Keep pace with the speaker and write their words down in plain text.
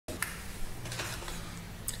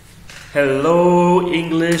Hello,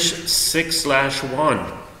 English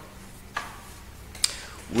 6/1.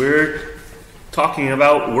 We're talking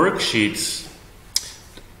about worksheets.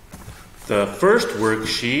 The first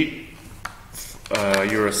worksheet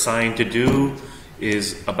you're assigned to do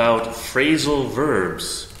is about phrasal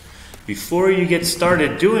verbs. Before you get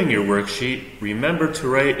started doing your worksheet, remember to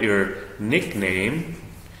write your nickname,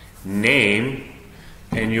 name,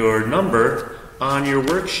 and your number on your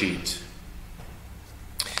worksheet.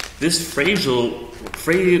 This phrasal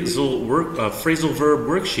verb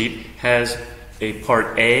worksheet has a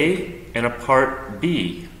part A and a part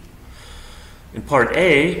B. In part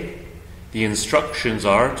A, the instructions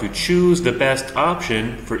are to choose the best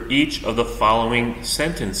option for each of the following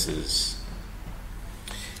sentences.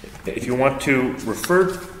 If you want to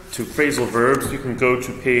refer to phrasal verbs, you can go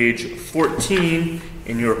to page 14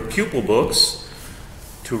 in your pupil books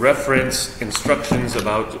to reference instructions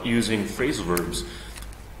about using phrasal verbs.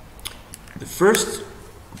 The first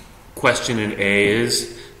question in A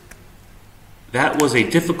is, that was a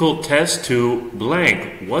difficult test to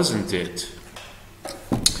blank, wasn't it?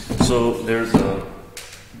 So there's a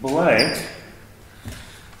blank.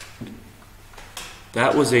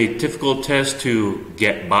 That was a difficult test to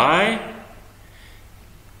get by,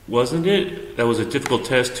 wasn't it? That was a difficult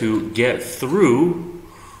test to get through,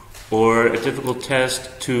 or a difficult test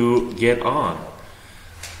to get on.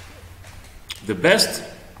 The best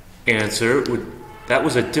answer would, that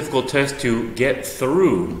was a difficult test to get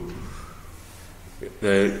through.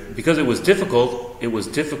 Because it was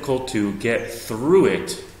difficult to get through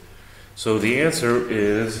it. So the answer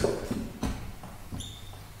is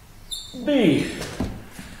B.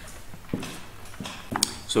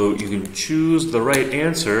 So you can choose the right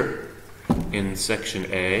answer in section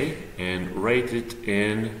A and write it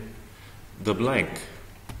in the blank.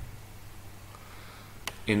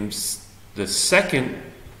 In the second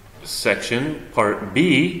section, part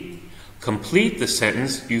B, complete the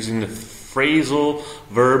sentence using the phrasal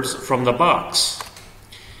verbs from the box.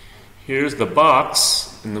 Here's the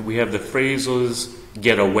box, and we have the phrasals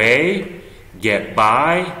get away, get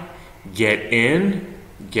by, get in,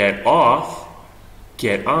 get off,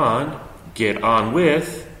 get on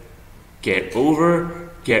with, get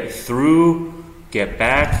over, get through, get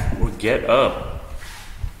back, or get up.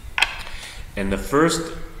 And the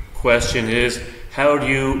first question is, how do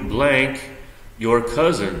you blank your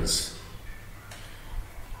cousins?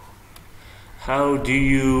 How do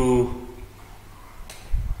you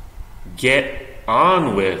get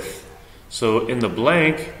on with? So in the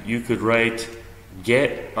blank, you could write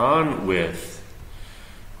get on with.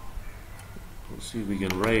 Let's see if we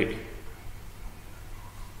can write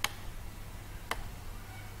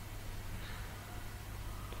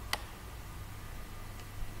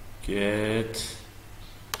get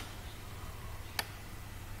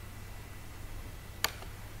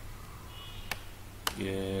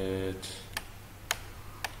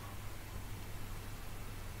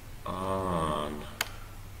on.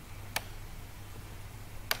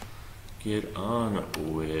 Get on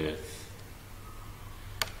with.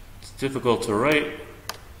 It's difficult to write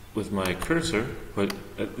with my cursor, but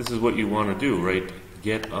this is what you want to do, right?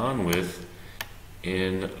 Get on with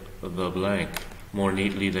in the blank more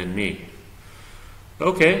neatly than me.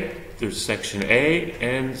 Okay, there's section A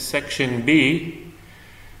and section B.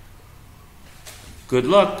 Good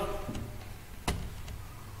luck.